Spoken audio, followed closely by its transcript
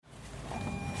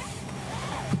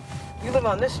You live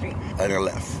on this street? On the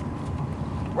left.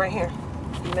 Right here.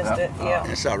 You missed it, yeah.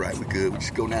 It's all right, we're good. We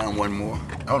just go down one more.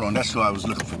 Hold on, that's who I was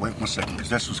looking for. Wait 1 second, because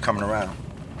that's who's coming around.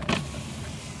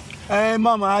 Hey,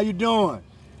 Mama, how you doing?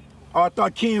 Oh, I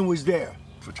thought Ken was there.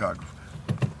 Photographer.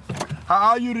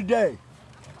 How are you today?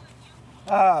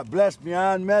 Blessed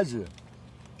beyond measure.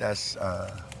 That's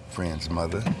friend's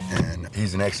mother, and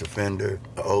he's an ex-offender,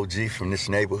 an OG from this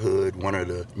neighborhood, one of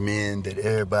the men that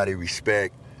everybody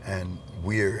respect, and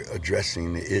we're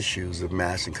addressing the issues of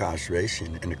mass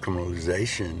incarceration and the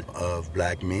criminalization of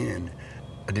black men.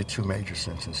 I did 2 major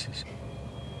sentences,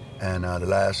 and the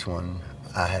last one,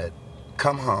 I had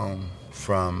come home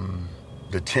from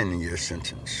the 10-year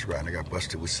sentence, right? I got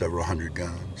busted with several hundred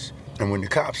guns. And when the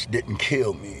cops didn't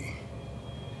kill me,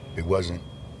 it wasn't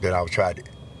that I was trying to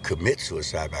commit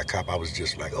suicide by a cop. I was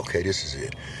just like, okay, this is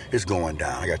it. It's going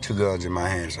down. I got 2 guns in my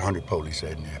hands, 100 police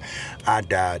in there. I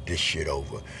died this shit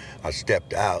over. I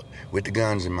stepped out with the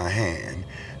guns in my hand,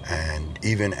 and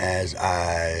even as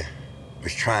I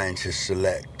was trying to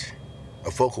select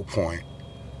a focal point,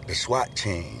 the SWAT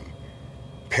team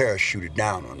parachuted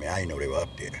down on me. I didn't know they were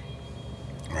up there,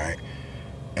 right?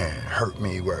 And hurt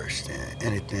me worse than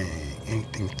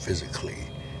anything physically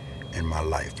in my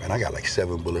life. And I got like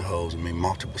 7 bullet holes in me,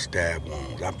 multiple stab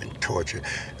wounds. I've been tortured.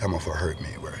 That motherfucker hurt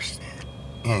me worse than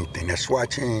anything. That SWAT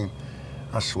team,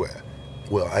 I swear.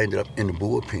 Well, I ended up in the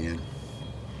bullpen.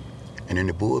 And in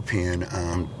the bullpen,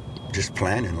 just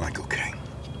planning like, okay,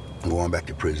 I'm going back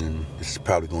to prison. This is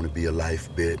probably going to be a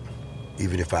life bit.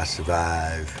 Even if I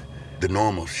survive the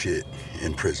normal shit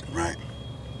in prison, right?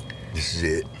 This is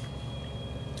it.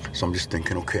 So I'm just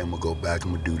thinking, okay, I'm gonna go back,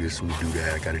 I'm gonna do this, I'm gonna do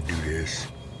that, I gotta do this.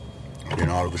 And then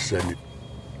all of a sudden,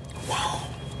 wow,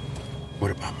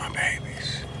 what about my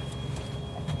babies?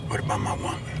 What about my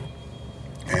woman?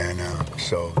 And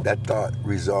so that thought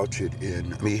resulted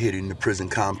in me hitting the prison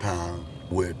compound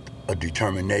with a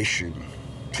determination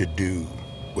to do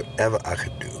whatever I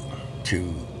could do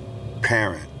to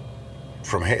parent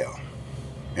from hell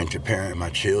and to parent my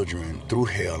children through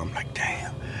hell. I'm like,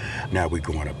 damn, now we're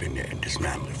going up in there and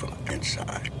dismantling from the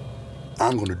inside.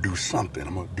 I'm gonna do something.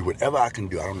 I'm gonna do whatever I can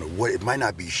do. I don't know what, it might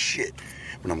not be shit,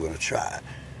 but I'm gonna try.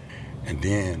 And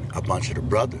then a bunch of the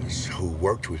brothers who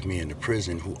worked with me in the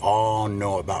prison, who all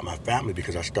know about my family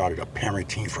because I started a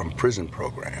parenting from prison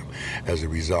program as a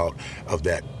result of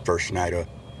that first night of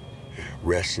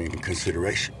resting and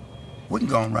consideration. We can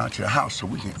go around to the house so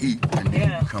we can eat and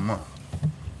then you can come on.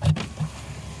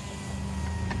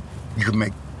 You can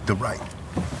make the right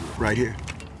here.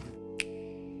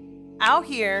 Out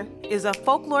Here is a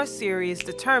folklore series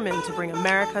determined to bring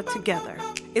America together.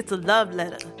 It's a love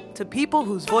letter to people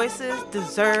whose voices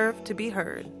deserve to be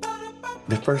heard.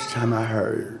 The first time I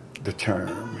heard the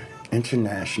term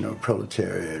International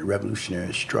Proletariat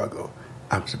Revolutionary Struggle,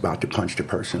 I was about to punch the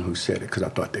person who said it because I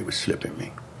thought they were slipping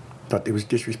me. Thought they was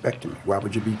disrespecting me. Why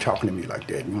would you be talking to me like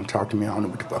that? You want to talk to me? I don't know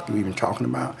what the fuck you even talking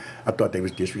about. I thought they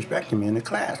was disrespecting me in the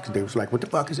class because they was like, what the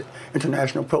fuck is it?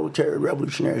 International Proletariat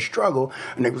Revolutionary Struggle.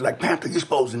 And they was like, Panther, you're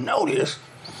supposed to know this.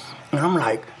 And I'm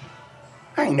like,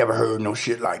 I ain't never heard no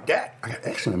shit like that. I got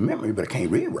excellent memory, but I can't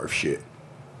read worth shit.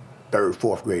 3rd,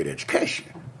 4th grade education.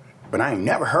 But I ain't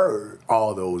never heard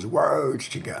all those words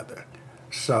together.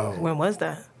 So... When was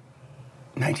that?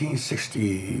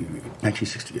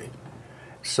 1968.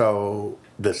 So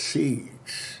the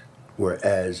seeds were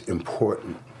as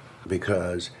important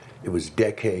because it was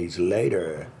decades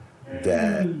later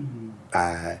that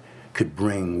I could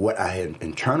bring what I had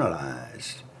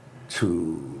internalized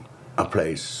to a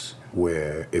place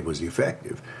where it was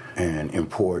effective and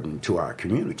important to our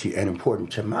community and important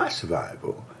to my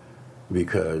survival.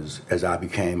 Because as I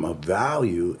became of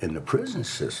value in the prison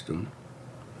system,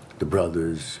 the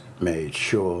brothers made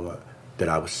sure that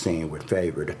I was seen with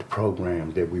favor, that the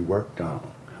program that we worked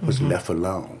on was left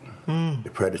alone.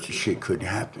 The predator shit couldn't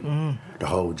happen. The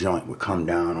whole joint would come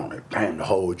down on it, bam, the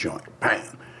whole joint,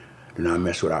 bam. Do not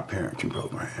mess with our parenting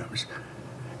programs.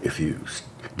 If you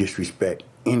disrespect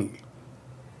any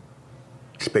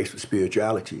space for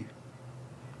spirituality,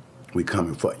 we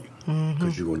coming for you,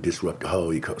 because you're gonna disrupt the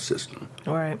whole ecosystem.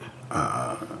 All right.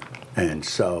 And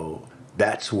so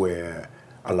that's where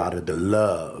a lot of the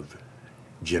love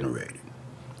generated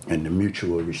and the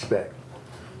mutual respect.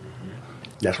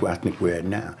 That's where I think we're at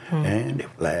now. And the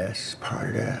last part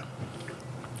of that,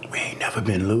 we ain't never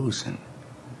been losing.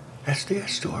 That's their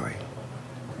story.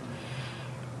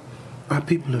 Our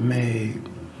people have made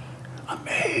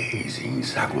amazing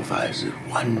sacrifices,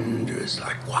 wonders,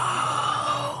 like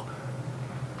wow.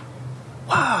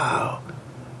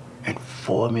 And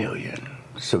 4 million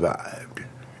survived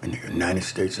in the United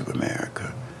States of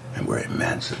America and were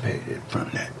emancipated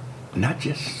from that Not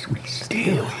just we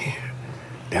still here.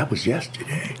 That was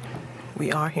yesterday.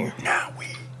 We are here. Now we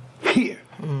here.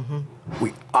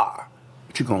 We are.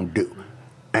 What you gonna do?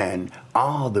 And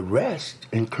all the rest,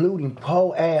 including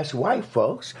poor-ass white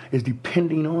folks, is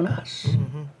depending on us.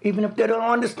 Even if they don't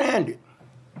understand it.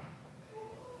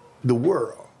 The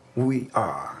world, we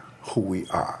are who we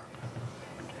are.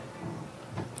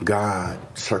 God,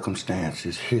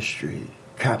 circumstances, history,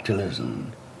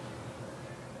 capitalism.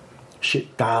 Shit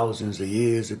thousands of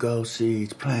years ago,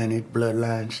 seeds planted,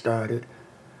 bloodlines started.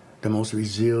 The most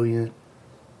resilient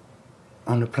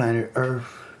on the planet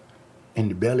Earth in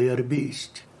the belly of the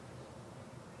beast.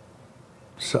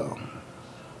 So,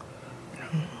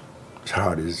 as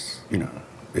hard as,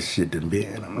 this shit done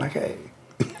been, I'm like, hey.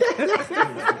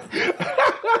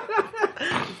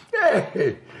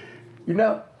 Hey,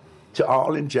 to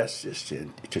all injustice,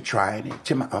 to trying it,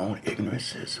 to my own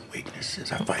ignorances and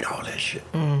weaknesses, I fight all that shit.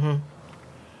 And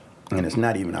it's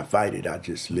not even I fight it, I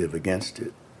just live against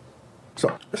it.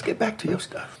 So, let's get back to your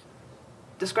stuff.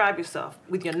 Describe yourself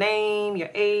with your name, your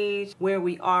age, where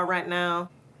we are right now,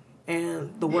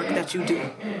 and the work that you do.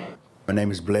 My name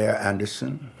is Blair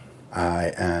Anderson.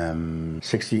 I am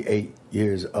 68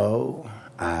 years old.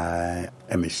 I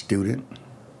am a student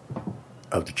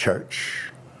of the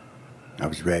church. I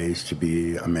was raised to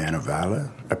be a man of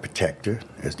valor, a protector,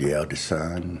 as the eldest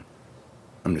son.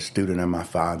 I'm the student of my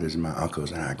fathers and my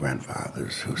uncles and our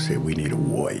grandfathers who said we need a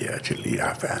warrior to lead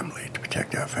our family, to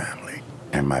protect our family.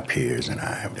 And my peers and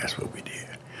I, that's what we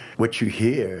did. What you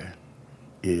hear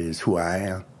is who I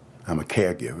am. I'm a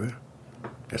caregiver.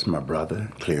 That's my brother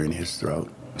clearing his throat,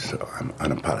 so I'm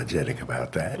unapologetic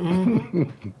about that.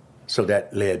 So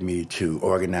that led me to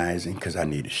organizing because I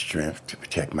needed strength to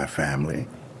protect my family.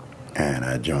 And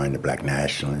I joined the Black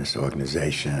Nationalist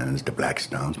organizations, the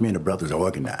Blackstones. Me and the brothers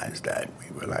organized that.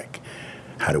 We were like,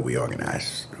 how do we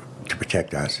organize to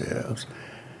protect ourselves?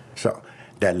 So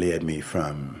that led me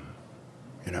from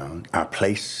our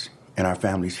place in our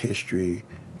family's history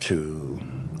to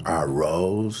our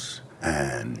roles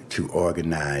and to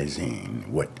organizing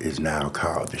what is now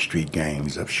called the street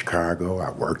gangs of Chicago.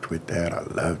 I worked with that. I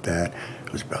loved that.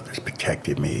 Those brothers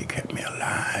protected me, kept me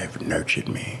alive, nurtured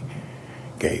me,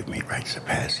 gave me rites of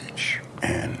passage.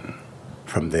 And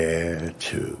from there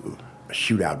to a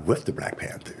shootout with the Black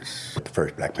Panthers. The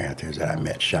first Black Panthers that I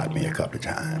met shot me a couple of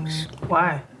times.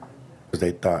 Why? Because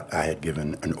they thought I had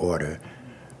given an order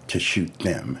to shoot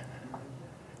them,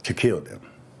 to kill them.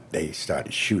 They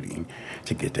started shooting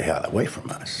to get the hell away from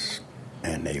us.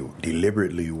 And they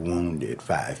deliberately wounded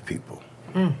 5 people.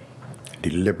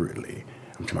 Deliberately.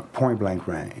 I'm talking about point blank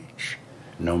range.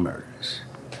 No murders.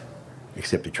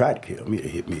 Except they tried to kill me. They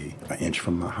hit me an inch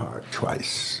from my heart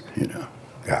twice,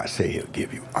 God say he'll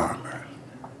give you armor.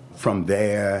 From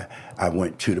there, I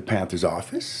went to the Panthers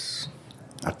office.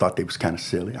 I thought they was kind of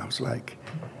silly. I was like,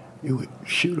 you would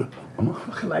shoot a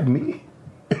motherfucker like me?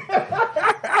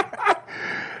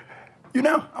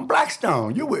 I'm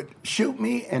Blackstone. You would shoot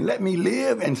me and let me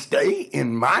live and stay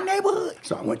in my neighborhood?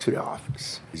 So I went to the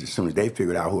office. As soon as they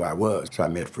figured out who I was, so I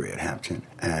met Fred Hampton,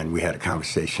 and we had a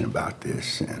conversation about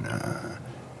this. And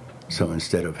so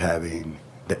instead of having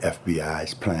the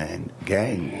FBI's planned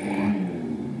gang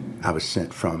war, I was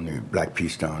sent from the Black P.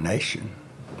 Stone Nation,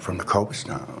 from the Cobra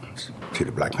Stones, to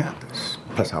the Black Panthers.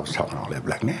 Plus, I was talking all that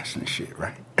Black nationalist shit,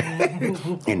 right?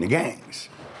 In the gangs.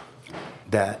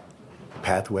 That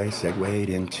pathway segued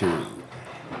into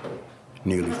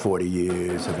nearly 40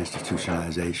 years of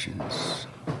institutionalizations,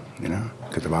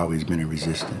 because I've always been in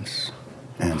resistance.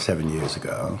 And 7 years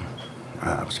ago,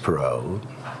 I was paroled.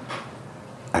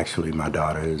 Actually, my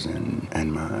daughters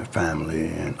and my family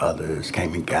and others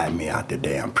came and got me out the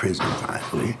damn prison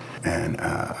finally. And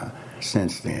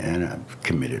since then, I've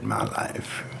committed my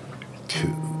life to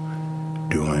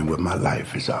doing what my life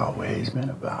has always been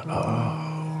about.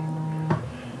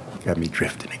 Got me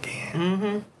drifting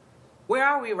again. Where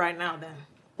are we right now, then?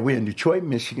 We're in Detroit,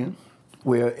 Michigan.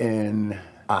 We're in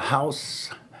a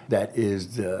house that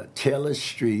is the Taylor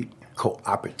Street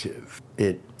Cooperative.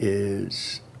 It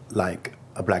is like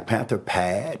a Black Panther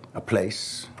pad, a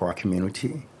place for our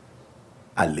community.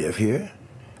 I live here.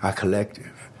 Our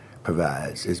collective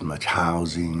provides as much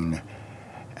housing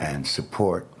and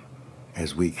support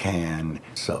as we can.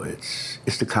 So it's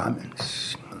the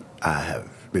commons. I have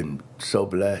been so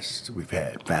blessed. We've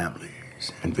had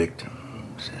families and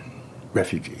victims and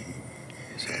refugees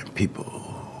and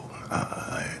people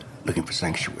looking for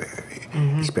sanctuary,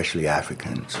 especially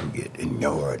Africans who get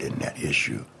ignored in that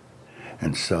issue.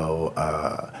 And so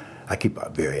I keep a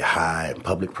very high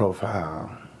public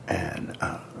profile, and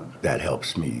that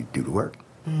helps me do the work.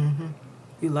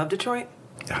 You love Detroit?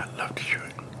 I love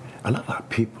Detroit. I love our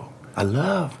people. I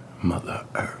love Mother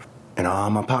Earth and all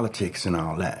my politics and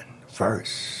all that.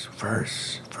 First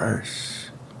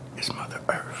is Mother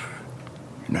Earth.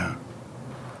 You know,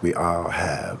 we all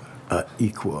have an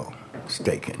equal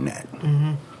stake in that.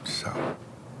 So,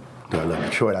 do I love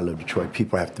Detroit? I love Detroit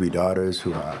people. I have 3 daughters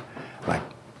who are like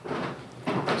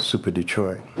super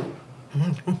Detroit.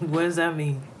 What does that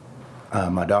mean?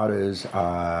 My daughters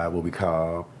are what we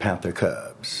call Panther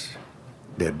Cubs.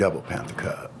 They're double Panther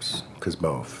Cubs because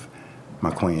both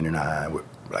my queen and I were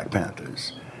Black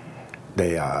Panthers.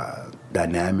 They are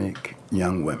dynamic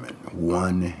young women,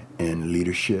 one in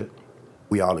leadership.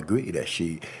 We all agree that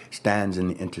she stands in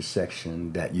the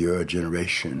intersection that your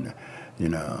generation, you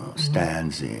know,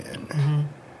 stands in.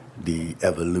 The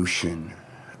evolution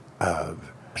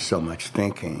of so much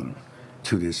thinking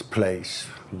to this place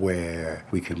where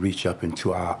we can reach up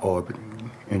into our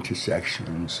orbiting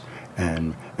intersections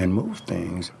and move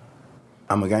things.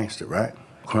 I'm a gangster, right?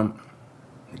 Criminal.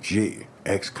 G,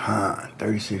 ex-con,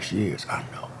 36 years. I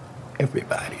know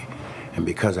everybody. And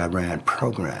because I ran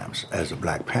programs as a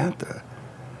Black Panther,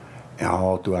 and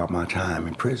all throughout my time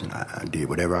in prison, I did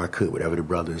whatever I could, whatever the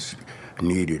brothers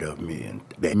needed of me. And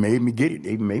they made me get it.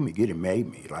 They made me get it, made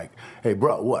me. Like, hey,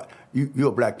 bro, what? You're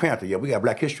a Black Panther. Yeah, we got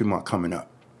Black History Month coming up.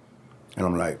 And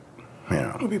I'm like, man,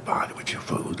 I'm gonna be bothered with your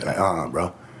fools. They're like,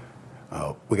 bro.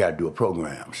 We gotta do a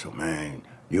program. So, man,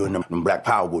 you and them Black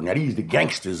Power boys. Now, these the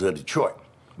gangsters of Detroit.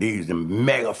 These the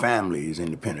mega families in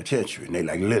the penitentiary. And they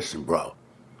like, listen, bro.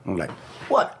 I'm like,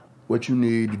 what? What you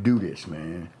need to do this,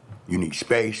 man? You need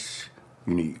space.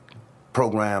 You need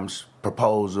programs,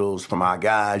 proposals from our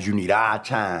guys. You need our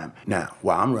time. Now,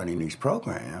 while I'm running these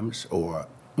programs,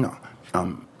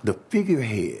 I'm the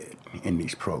figurehead in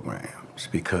these programs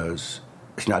because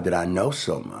it's not that I know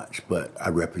so much, but I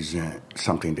represent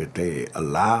something that they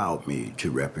allowed me to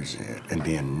represent and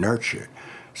then nurtured.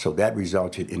 So that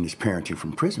resulted in this Parenting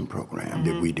from Prison program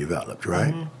that we developed,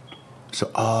 right? So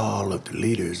all of the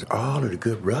leaders, all of the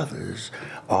good brothers,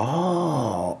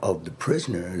 all of the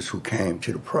prisoners who came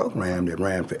to the program that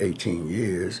ran for 18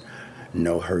 years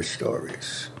know her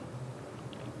stories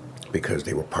because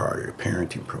they were part of the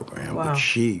parenting program, but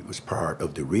she was part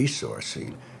of the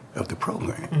resourcing of the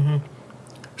program.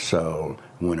 So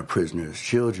when a prisoner's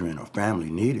children or family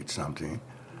needed something,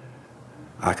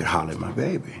 I could holler at my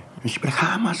baby. And she'd be like,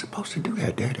 how am I supposed to do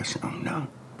that, Dad? I said, I don't know.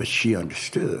 But she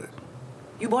understood.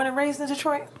 You born and raised in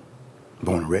Detroit?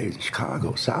 Born and raised in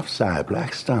Chicago, South Side,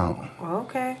 Blackstone. Oh,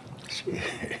 okay.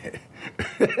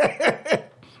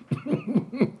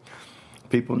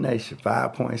 People Nation,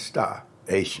 5-point star,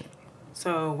 Asian.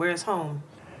 So where's home?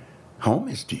 Home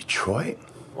is Detroit.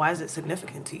 Why is it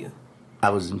significant to you?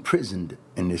 I was imprisoned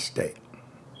in this state.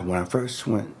 When I first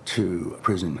went to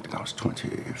prison, I think I was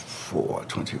 24,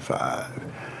 25.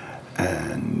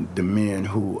 And the men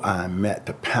who I met,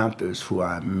 the Panthers who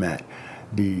I met,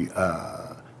 the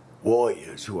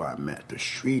warriors who I met, the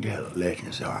street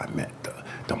legends who I met,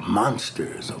 the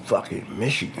monsters of fucking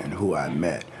Michigan who I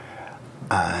met,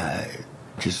 I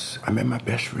met my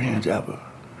best friends ever,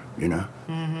 you know?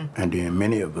 And then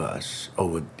many of us,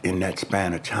 in that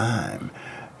span of time,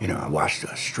 you know, I watched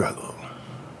us struggle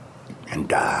and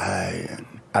die, and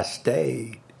I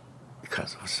stayed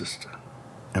because of a sister.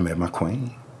 I met my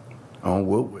queen on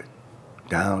Woodward,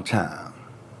 downtown.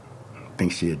 I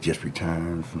think she had just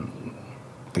returned from,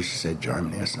 I think she said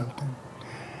Germany or something.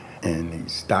 And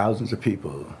these thousands of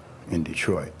people in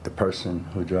Detroit, the person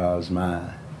who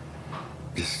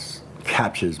just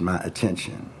captures my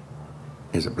attention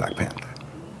is a Black Panther.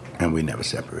 And we never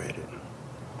separated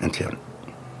until,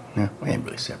 we ain't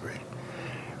really separated.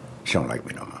 She don't like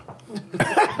me no more.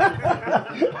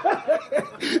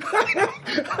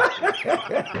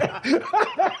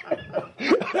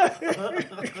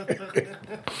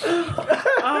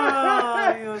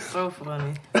 Oh, you're so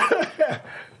funny.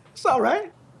 It's all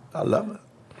right. I love her.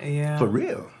 Yeah. For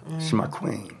real. She's my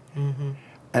queen.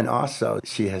 And also,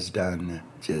 she has done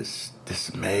just this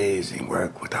amazing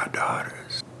work with our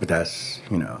daughters. But that's,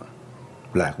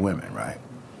 Black women, right?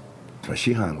 So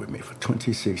she hung with me for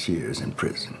 26 years in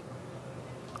prison.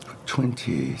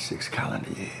 26 calendar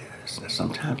years. Now,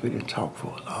 sometimes we didn't talk for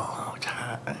a long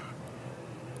time.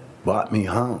 Brought me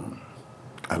home.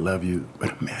 I love you,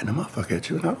 but man, the motherfucker at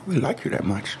you, and I don't really like you that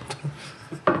much.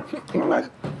 I'm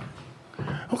like,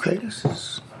 okay, this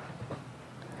is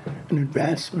an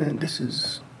advancement. This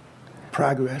is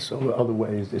progress over other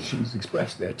ways that she's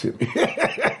expressed that to me.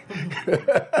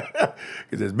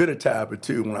 Because there's been a time or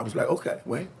two when I was like, okay,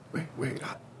 wait.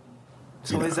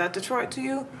 So is that Detroit to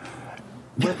you?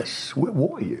 Yes, we're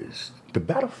warriors. The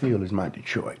battlefield is my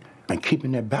Detroit. And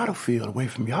keeping that battlefield away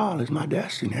from y'all is my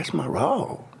destiny. That's my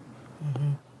role.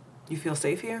 Mm-hmm. You feel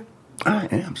safe here? I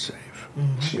am safe.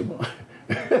 Shit, boy.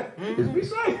 Just be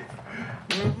safe.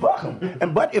 Fuck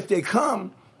them. But if they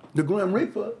come, the Grim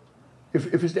Reaper,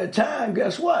 if it's that time,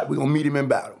 guess what? We're going to meet him in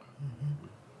battle.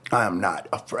 I am not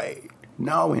afraid.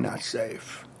 No, we're not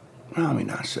safe. No, we're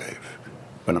not safe.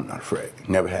 But I'm not afraid.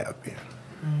 Never have been.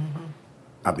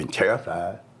 I've been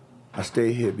terrified. I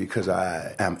stay here because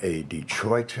I am a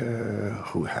Detroiter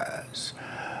who has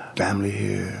family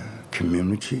here,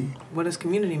 community. What does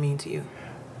community mean to you?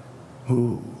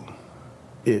 Ooh,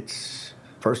 it's,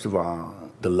 first of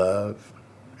all, the love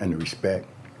and the respect,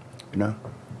 you know,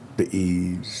 the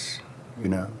ease, you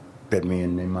know, that me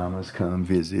and their mamas come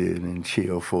visit and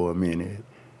chill for a minute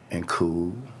and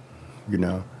cool, you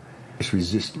know. It's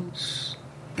resistance.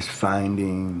 It's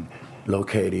finding,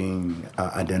 locating,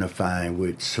 identifying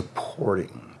with,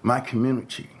 supporting. My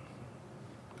community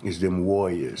is them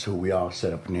warriors who we all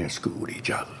set up in their school with each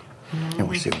other. And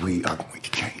we said, we are going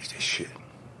to change this shit.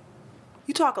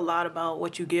 You talk a lot about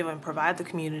what you give and provide the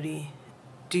community.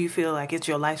 Do you feel like it's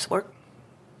your life's work?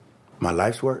 My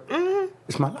life's work? Mm-hmm.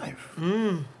 It's my life.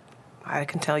 I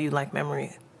can tell you like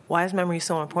memory. Why is memory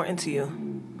so important to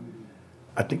you?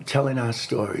 I think telling our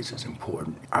stories is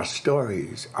important. Our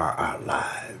stories are our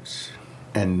lives,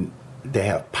 and they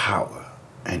have power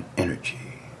and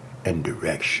energy and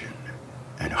direction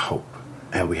and hope.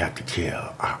 And we have to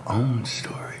tell our own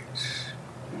stories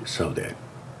so that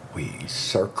we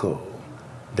circle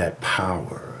that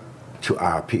power to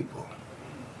our people.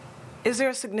 Is there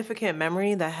a significant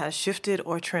memory that has shifted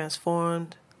or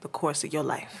transformed the course of your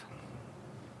life?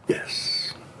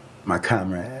 Yes. My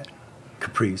comrade,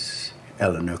 Caprice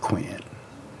Eleanor Quinn,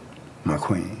 my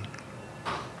queen.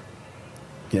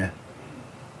 Yeah.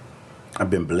 I've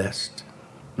been blessed.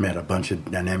 Met a bunch of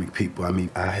dynamic people. I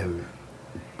mean, I have,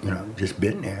 you know, just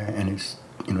been there, and it's,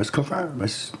 you know, it's confirmed.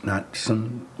 It's not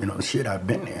some, you know, shit. I've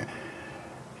been there.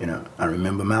 You know, I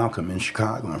remember Malcolm in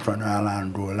Chicago in front of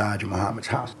Alexander Elijah Muhammad's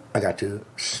house. I got to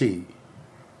see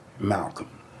Malcolm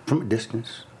from a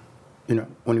distance, you know,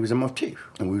 when he was a Motif,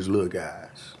 and we was little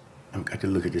guys. And we got to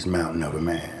look at this mountain of a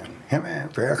man. Him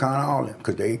and Farrakhan, all of them,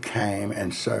 because they came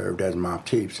and served as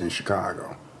Motifs in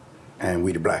Chicago. And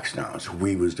we the Blackstones,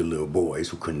 we was the little boys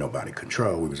who couldn't nobody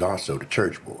control. We was also the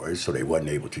church boys, so they wasn't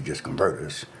able to just convert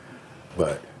us,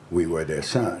 but we were their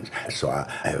sons. So I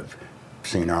have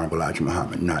seen Honorable Elijah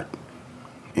Muhammad not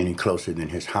any closer than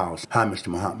his house. Hi, Mr.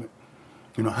 Muhammad.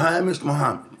 You know, hi, Mr.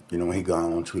 Muhammad. You know, when he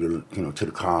gone to the, you know, to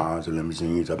the cars, the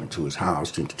limousines, up into his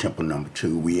house, into Temple number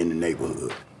 2, we in the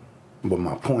neighborhood. But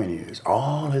my point is,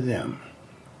 all of them,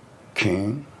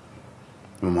 King,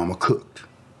 my mama cooked.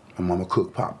 My mama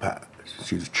cooked pot pies.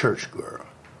 She was a church girl.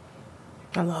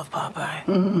 I love Popeye.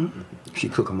 Mm-hmm. She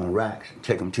cook them on racks,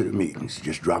 take them to the meetings,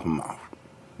 just drop them off.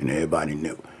 And everybody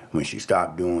knew. When she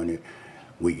stopped doing it,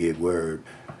 we get word.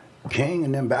 King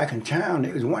and them back in town,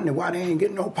 they was wondering why they ain't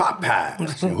getting no pot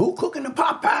pies. And who cooking the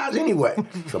pot pies anyway?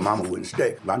 So mama wouldn't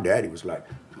stay. My daddy was like,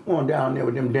 come on down there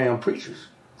with them damn preachers.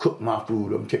 Cook my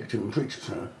food up and take it to them preachers,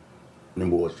 huh? And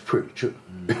them boys was pretty too.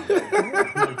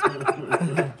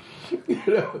 You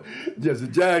know, Jesse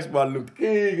Jackson, Martin Luther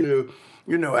King,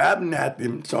 you know,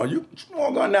 Abernathy. So you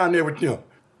all going down there with them.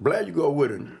 Glad you go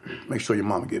with her. Make sure your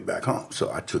mama get back home.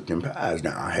 So I took them pies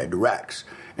down. I had the racks.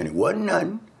 And it wasn't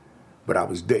nothing, but I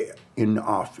was there in the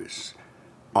office.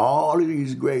 All of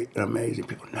these great and amazing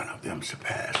people, none of them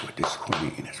surpassed what this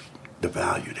queen is, the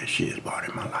value that she has brought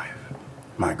in my life.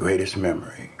 My greatest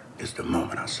memory is the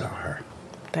moment I saw her.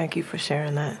 Thank you for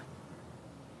sharing that.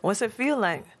 What's it feel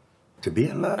like? To be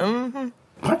in love? Mm-hmm.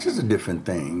 Bunches of different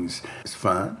things. It's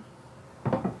fun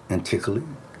and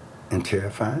tickling and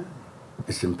terrifying.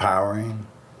 It's empowering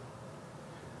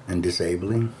and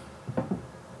disabling,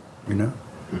 you know?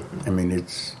 I mean,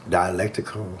 it's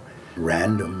dialectical,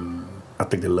 random. I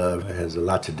think that love has a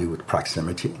lot to do with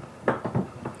proximity.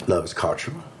 Love is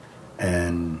cultural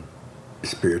and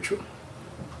spiritual.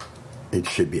 It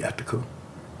should be ethical.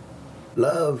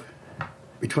 Love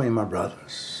between my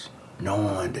brothers,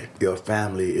 knowing that your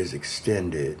family is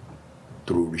extended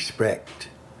through respect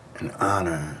and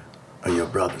honor of your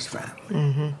brother's family.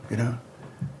 Mm-hmm. You know?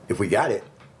 If we got it,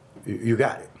 you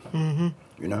got it. Mm-hmm.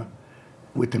 You know?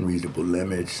 Within reasonable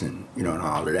limits and, you know, and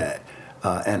all of that.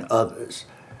 And others.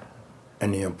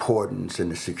 And the importance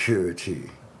and the security,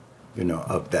 you know,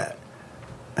 of that.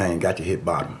 I ain't got to hit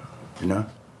bottom, you know?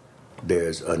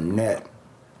 There's a net,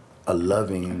 a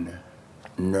loving,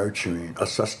 nurturing, a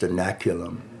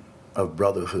sustenaculum of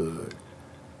brotherhood.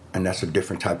 And that's a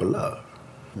different type of love,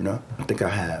 you know? I think I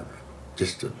have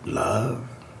just a love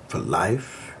for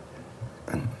life.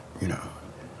 And, you know,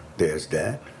 there's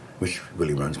that. which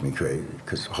really runs me crazy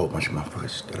because a whole bunch of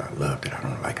motherfuckers that I love that I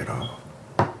don't like at all.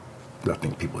 I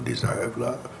think people deserve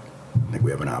love. I think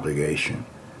we have an obligation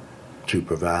to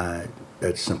provide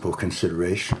that simple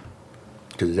consideration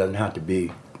because it doesn't have to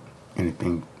be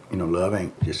anything. You know, love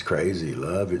ain't just crazy.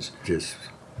 Love is just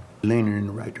leaning in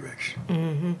the right direction.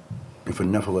 Mm-hmm. If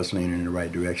enough of us leaning in the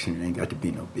right direction, it ain't got to be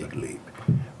no big leap.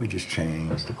 We just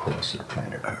change the course of the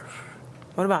planet Earth.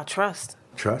 What about trust?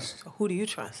 Trust? Who do you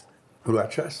trust? Who do I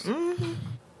trust? Mm-hmm.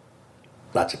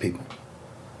 Lots of people.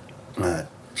 I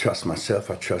trust myself.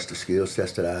 I trust the skill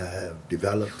sets that I have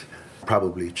developed.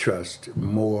 Probably trust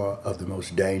more of the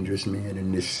most dangerous men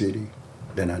in this city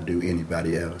than I do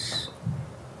anybody else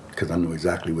because I know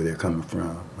exactly where they're coming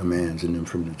from. My man's in them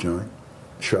from the joint.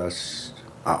 Trust,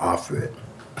 I offer it.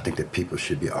 I think that people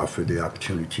should be offered the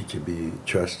opportunity to be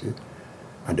trusted.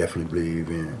 I definitely believe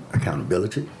in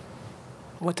accountability.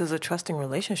 What does a trusting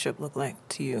relationship look like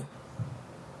to you?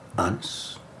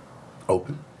 Honest,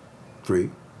 open, free.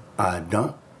 I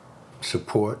don't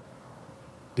support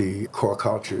the core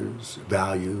culture's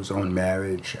values on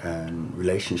marriage and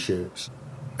relationships.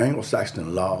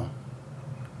 Anglo-Saxon law,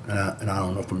 and I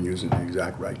don't know if I'm using the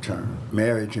exact right term.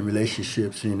 Marriage and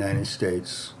relationships in the United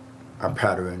States are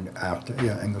patterned after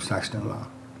Anglo-Saxon law,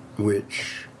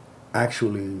 which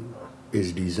actually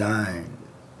is designed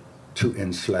to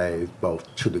enslave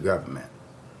both to the government.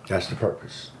 That's the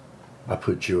purpose. I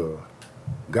put your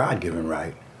God-given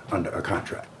right under a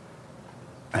contract,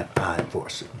 and I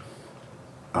enforce it.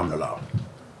 I'm the law.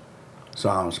 So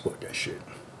I don't support that shit.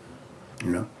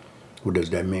 You know? What does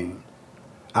that mean?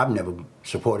 I've never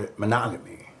supported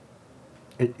monogamy.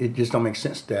 It just don't make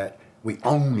sense that we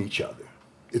own each other.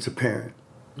 It's apparent,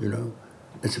 you know?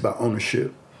 It's about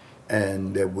ownership,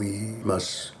 and that we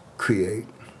must create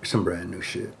some brand new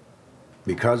shit.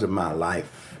 Because of my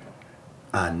life,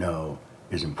 I know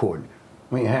is important.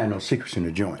 We ain't had no secrets in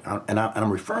the joint. And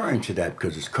I'm referring to that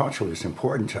because it's culturally, it's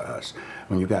important to us.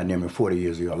 When you got nearly 40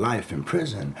 years of your life in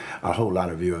prison, a whole lot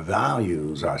of your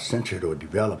values are centered or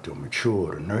developed or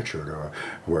matured or nurtured or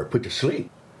were put to sleep.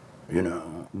 You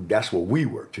know, that's what we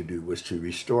work to do, was to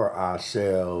restore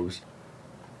ourselves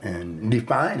and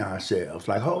define ourselves.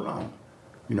 Like, hold on,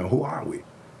 you know, who are we?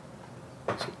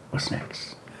 So what's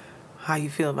next? How you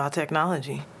feel about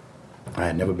technology? I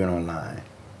had never been online.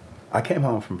 I came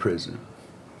home from prison.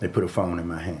 They put a phone in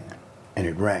my hand, and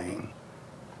it rang.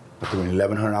 I threw an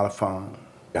 $1,100 phone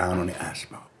down on the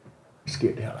asphalt. It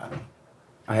scared the hell out of me.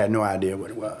 I had no idea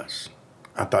what it was.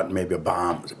 I thought maybe a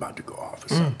bomb was about to go off or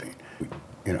something.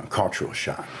 You know, cultural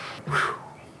shock. Whew.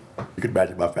 You could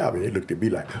imagine my family. They looked at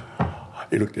me like,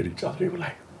 they looked at each other. They were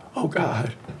like, oh,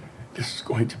 God, this is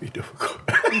going to be difficult.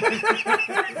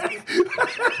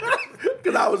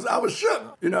 Because I was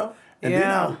shook, you know? And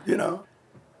then you know,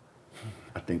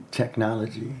 I think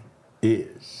technology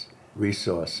is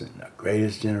resourcing the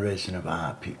greatest generation of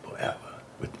our people ever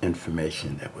with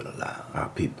information that would allow our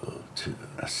people to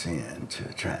ascend,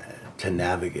 to try to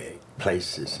navigate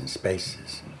places and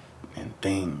spaces and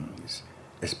things.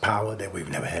 It's power that we've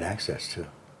never had access to,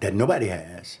 that nobody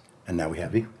has. And now we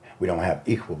have equal. We don't have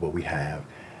equal, but we have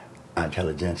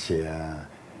intelligentsia,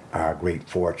 our great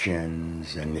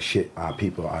fortunes, and the shit our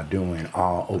people are doing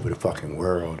all over the fucking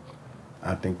world.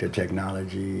 I think that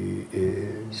technology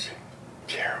is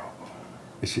terrible.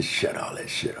 It should shut all that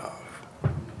shit off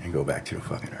and go back to the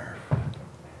fucking earth.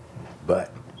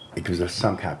 But it gives us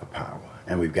some kind of power,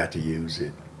 and we've got to use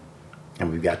it,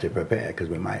 and we've got to prepare, because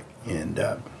we might end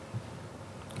up,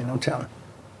 telling.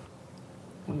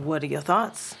 What are your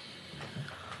thoughts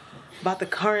about the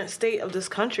current state of this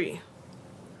country?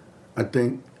 I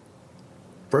think,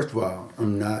 first of all,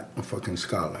 I'm not a fucking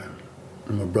scholar.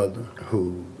 I'm a brother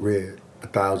who read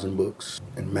 1,000 books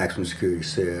in maximum security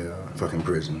cell, fucking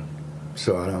prison.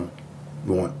 So I don't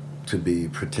want to be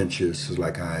pretentious,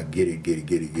 like I get it.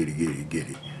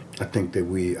 I think that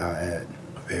we are at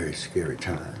a very scary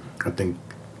time. I think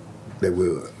that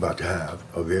we're about to have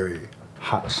a very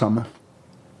hot summer.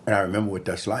 And I remember what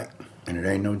that's like, and it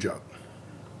ain't no joke.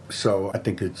 So I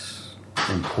think it's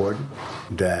important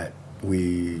that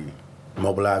we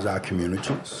mobilize our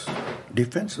communities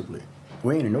defensively.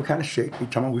 We ain't in no kind of shape. We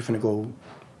talking about we finna go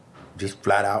just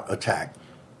flat out attack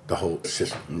the whole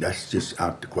system. That's just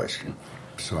out the question.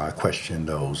 So I question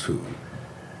those who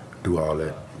do all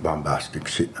that bombastic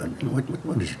shit. I mean,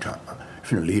 what is you talking about?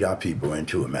 You're finna lead our people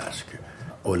into a massacre,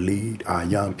 or lead our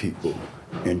young people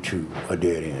into a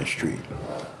dead-end street.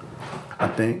 I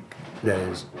think that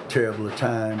as terrible a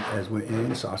time as we're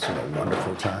in, it's also a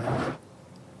wonderful time,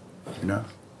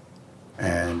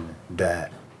 And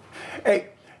that, hey,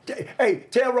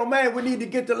 tell Romaine we need to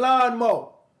get the lawnmower.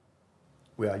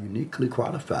 we are uniquely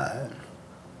qualified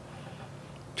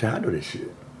to handle this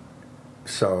shit.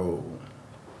 So,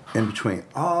 in between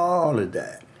all of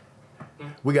that,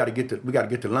 we got to get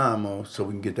the lawnmower so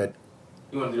we can get that.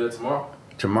 You want to do that tomorrow?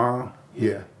 Tomorrow,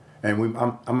 yeah. And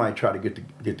I might try to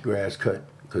get the grass cut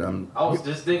because I was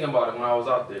just thinking about it when I was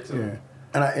out there too. Yeah,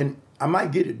 and I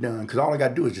might get it done because all I got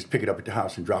to do is just pick it up at the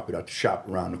house and drop it out the shop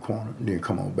around the corner and then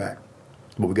come on back.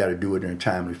 But we got to do it in a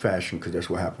timely fashion because that's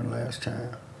what happened last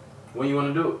time. When you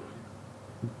want to do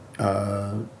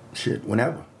it? Shit,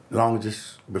 whenever. As long as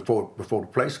it's before the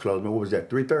place closed. What was that,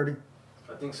 3:30?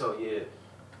 I think so, yeah.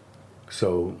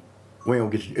 So, we don't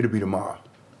get it'll be tomorrow.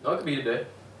 No, it could be today.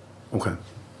 Okay.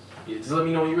 Yeah, just let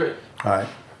me know when you're ready. All right.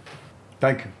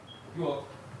 Thank you. You're welcome.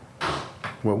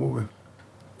 What were we?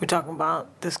 We're talking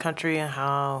about this country and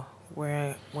how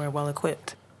we're well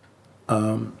equipped.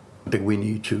 I think we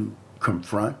need to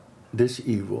confront this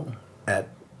evil at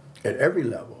every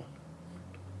level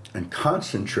and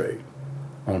concentrate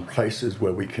on places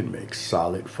where we can make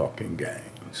solid fucking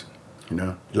gains. You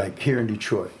know? Like here in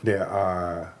Detroit, there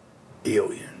are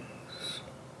billions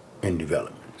in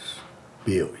developments.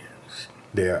 Billions.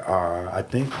 There are, I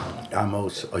think,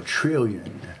 almost $1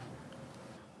 trillion.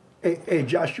 Hey,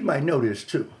 Josh, you might know this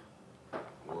too.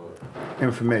 What?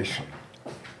 Information.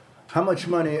 How much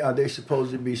money are they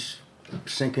supposed to be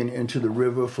sinking into the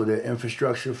river for their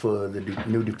infrastructure for the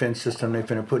new defense system they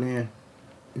finna put in?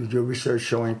 Did your research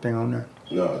show anything on that?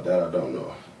 No, that I don't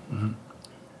know. Mm-hmm.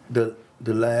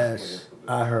 The last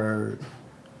I heard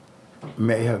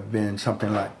may have been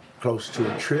something like close to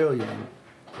 $1 trillion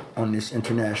on this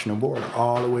international border,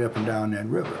 all the way up and down that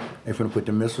river. They're finna put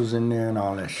the missiles in there and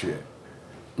all that shit.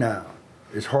 Now,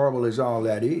 as horrible as all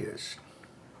that is,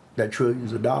 that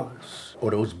trillions of dollars,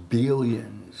 or those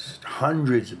billions,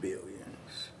 hundreds of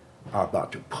billions, are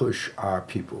about to push our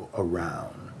people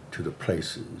around to the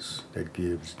places that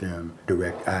gives them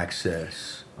direct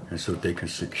access, and so they can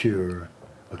secure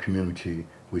a community,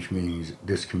 which means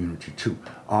this community too.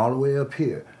 All the way up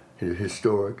here, to the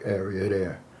historic area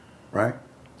there, right?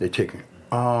 They're taking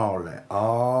all that,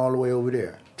 all the way over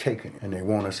there, taking it, and they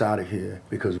want us out of here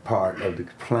because part of the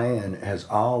plan has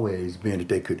always been that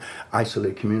they could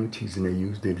isolate communities, and they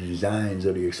used the designs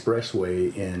of the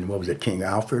expressway in, what was it, King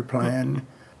Alfred plan,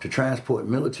 to transport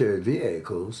military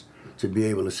vehicles to be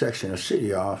able to section a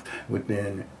city off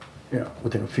within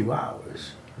a few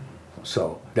hours.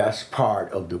 So that's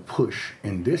part of the push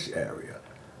in this area.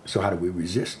 So how do we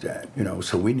resist that?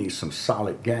 So we need some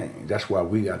solid gains. That's why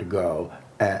we got to go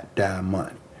at that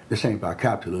money. This ain't about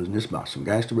capitalism. This about some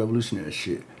gangster revolutionary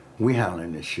shit. We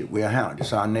handling this shit. We are handling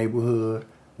this. Our neighborhood.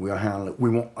 We are handling. We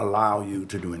won't allow you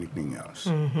to do anything else.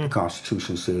 Mm-hmm. The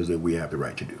Constitution says that we have the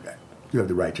right to do that. You have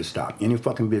the right to stop any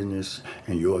fucking business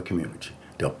in your community.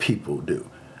 The people do.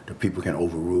 The people can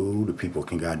overrule. The people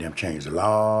can goddamn change the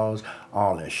laws.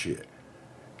 All that shit.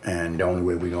 And the only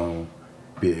way we're gonna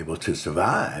be able to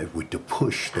survive with the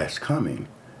push that's coming,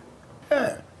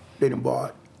 they done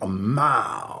bought a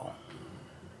mile.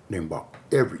 They done bought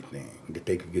everything that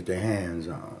they could get their hands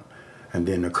on. And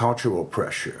then the cultural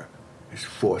pressure is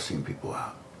forcing people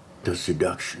out. The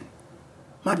seduction.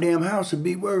 My damn house would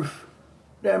be worth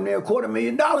damn near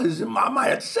 $250,000. I might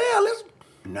have to sell this.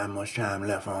 Not much time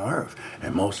left on earth.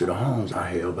 And most of the homes are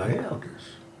held by elders.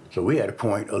 So we at a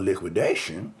point of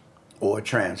liquidation or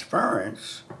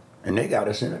transference, and they got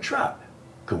us in a trap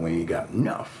because we ain't got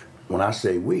enough. When I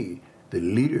say we, the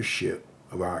leadership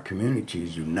of our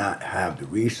communities do not have the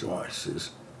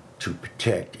resources to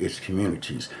protect its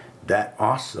communities. That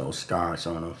also starts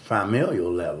on a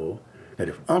familial level, that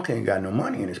if Uncle ain't got no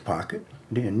money in his pocket,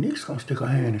 then Nick's gonna stick her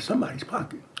hand in somebody's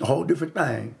pocket. A whole different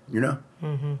thing,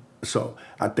 Mm-hmm. So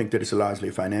I think that it's largely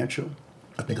financial.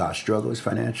 I think our struggle is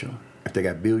financial. If they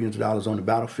got billions of dollars on the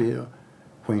battlefield,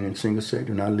 Queen and Singer say,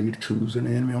 do not leave the tools of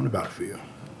the enemy on the battlefield.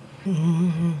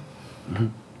 Mm-hmm. Mm-hmm.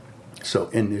 So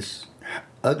in this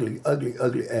ugly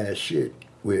ass shit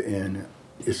we're in,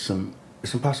 is some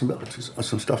possibilities or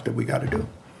some stuff that we got to do.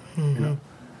 Mm-hmm.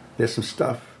 There's some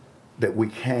stuff that we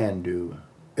can do.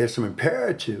 There's some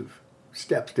imperative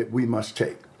steps that we must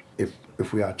take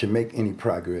if we are to make any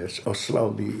progress or slow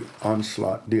the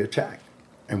onslaught, the attack.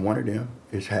 And one of them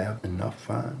is have enough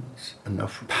funds,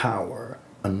 enough power,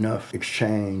 enough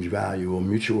exchange value or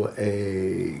mutual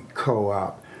aid,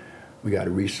 co-op. We got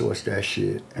to resource that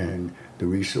shit, and the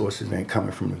resources ain't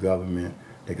coming from the government.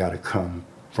 They got to come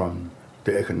from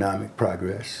the economic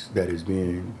progress that is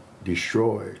being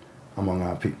destroyed among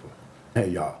our people. Hey,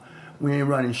 y'all, we ain't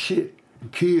running shit. The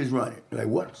kids run it. Like,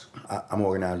 what? I'm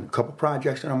organizing a couple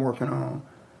projects that I'm working on.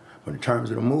 But in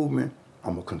terms of the movement,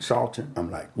 I'm a consultant.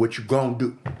 I'm like, what you gonna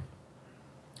do?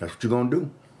 That's what you gonna do.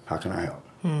 How can I help?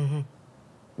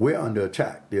 We're under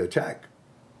attack. The attack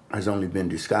has only been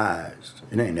disguised.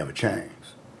 It ain't never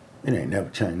changed. It ain't never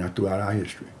changed, not throughout our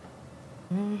history.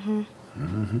 Do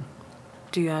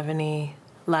you have any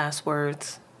last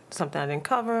words? Something I didn't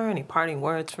cover? Any parting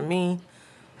words for me?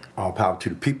 All power to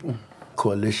the people.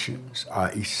 Coalitions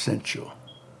are essential.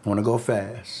 Want to go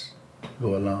fast,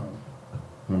 go alone.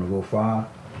 Want to go far,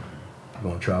 you're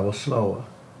going to travel slower.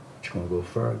 But you're going to go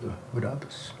further with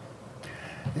others.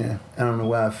 Yeah, I don't know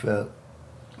why I felt,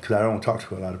 because I don't talk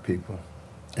to a lot of people.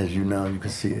 As you know, you can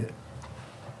see it.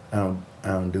 I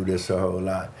don't do this a whole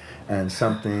lot. And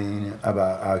something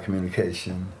about our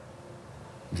communication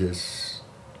just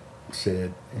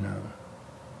said, you know,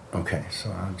 okay,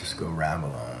 so I'll just go ramble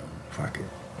on. Fuck it.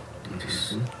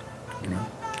 Just, you know.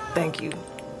 Thank you.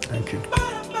 Thank you.